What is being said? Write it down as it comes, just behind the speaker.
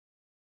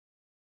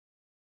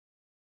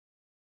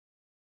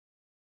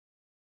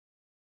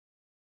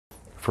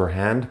For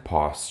hand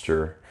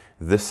posture,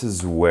 this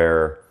is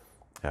where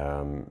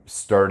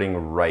starting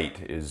right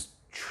is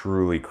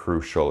truly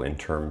crucial in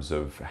terms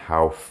of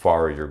how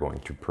far you're going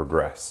to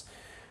progress.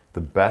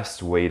 The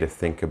best way to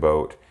think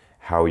about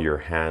how your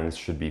hands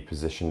should be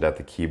positioned at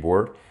the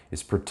keyboard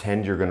is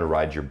pretend you're going to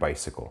ride your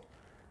bicycle.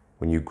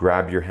 When you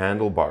grab your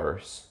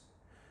handlebars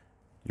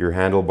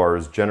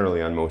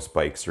generally on most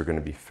bikes are going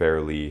to be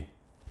fairly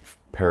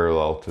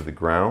parallel to the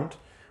ground.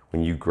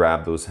 When you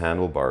grab those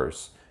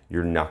handlebars,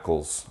 your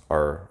knuckles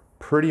are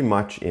pretty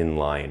much in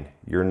line.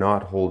 You're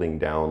not holding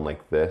down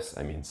like this.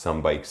 I mean,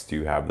 some bikes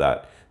do have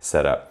that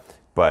set up,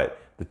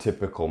 but the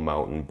typical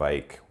mountain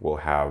bike will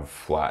have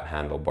flat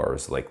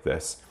handlebars like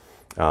this.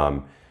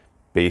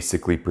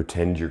 Basically,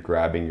 pretend you're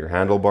grabbing your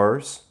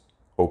handlebars,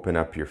 open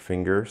up your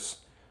fingers,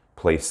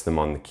 place them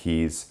on the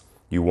keys.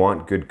 You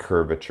want good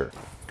curvature.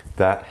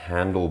 That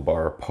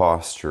handlebar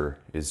posture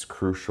is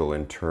crucial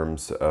in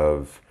terms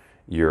of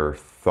your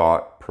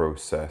thought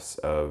process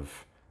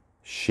of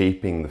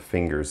shaping the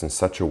fingers in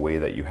such a way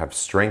that you have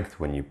strength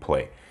when you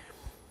play.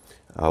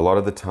 A lot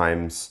of the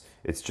times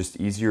it's just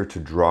easier to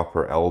drop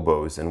our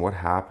elbows, and what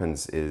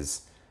happens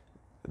is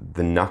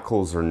the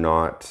knuckles are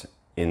not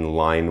in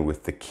line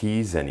with the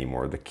keys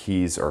anymore. The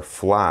keys are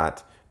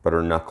flat, but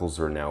our knuckles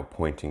are now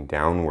pointing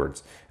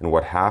downwards. And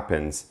what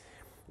happens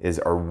is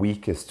our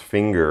weakest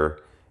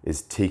finger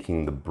is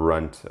taking the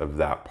brunt of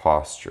that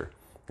posture.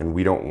 And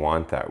we don't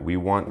want that. We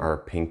want our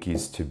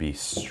pinkies to be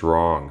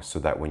strong so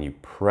that when you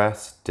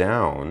press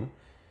down,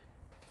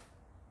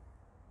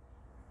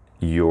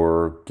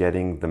 you're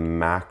getting the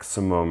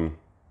maximum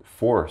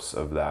force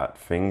of that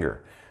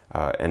finger.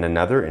 And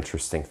another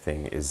interesting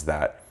thing is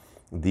that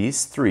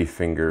these three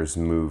fingers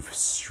move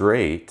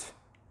straight,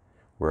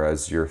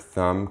 whereas your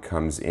thumb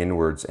comes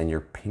inwards and your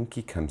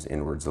pinky comes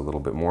inwards a little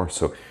bit more.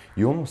 So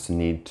you almost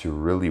need to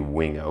really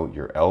wing out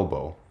your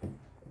elbow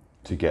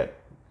to get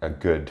a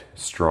good,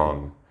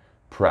 strong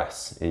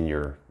press in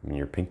your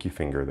pinky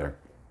finger there.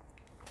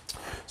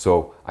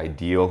 So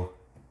ideal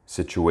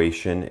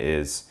situation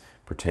is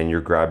pretend you're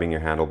grabbing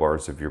your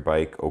handlebars of your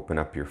bike, open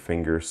up your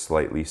fingers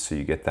slightly so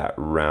you get that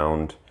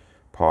round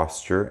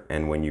posture.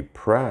 And when you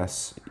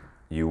press,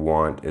 you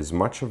want as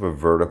much of a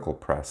vertical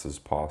press as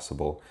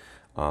possible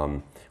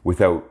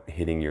without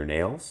hitting your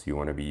nails. You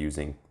want to be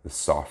using the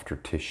softer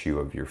tissue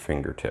of your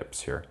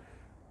fingertips here.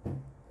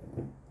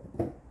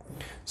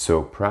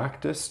 So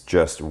practice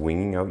just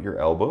winging out your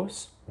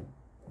elbows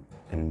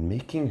and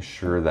making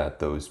sure that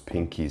those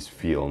pinkies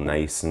feel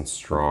nice and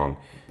strong,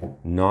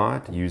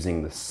 not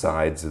using the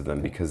sides of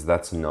them, because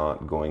that's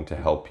not going to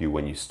help you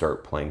when you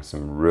start playing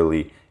some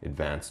really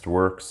advanced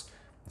works,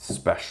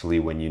 especially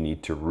when you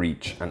need to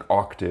reach an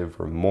octave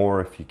or more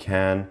if you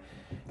can.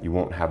 You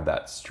won't have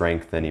that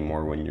strength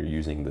anymore when you're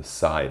using the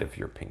side of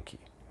your pinky.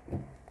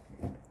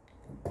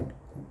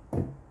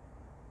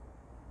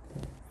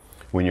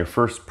 When you're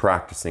first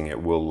practicing,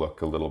 it will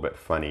look a little bit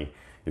funny.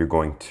 You're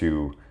going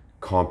to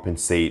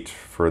compensate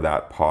for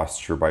that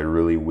posture by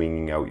really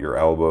winging out your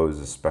elbows,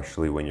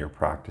 especially when you're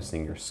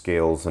practicing your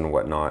scales and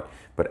whatnot.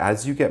 But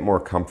as you get more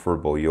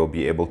comfortable, you'll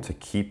be able to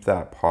keep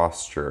that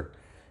posture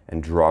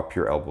and drop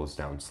your elbows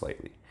down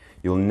slightly.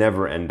 You'll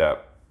never end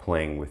up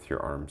playing with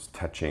your arms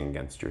touching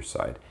against your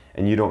side.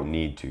 And you don't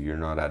need to. You're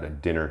not at a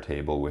dinner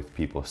table with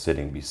people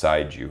sitting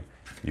beside you.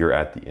 You're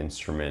at the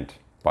instrument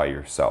by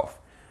yourself.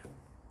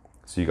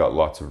 So you got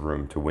lots of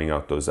room to wing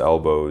out those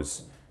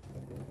elbows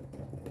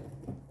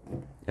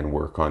and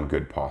work on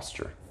good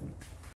posture.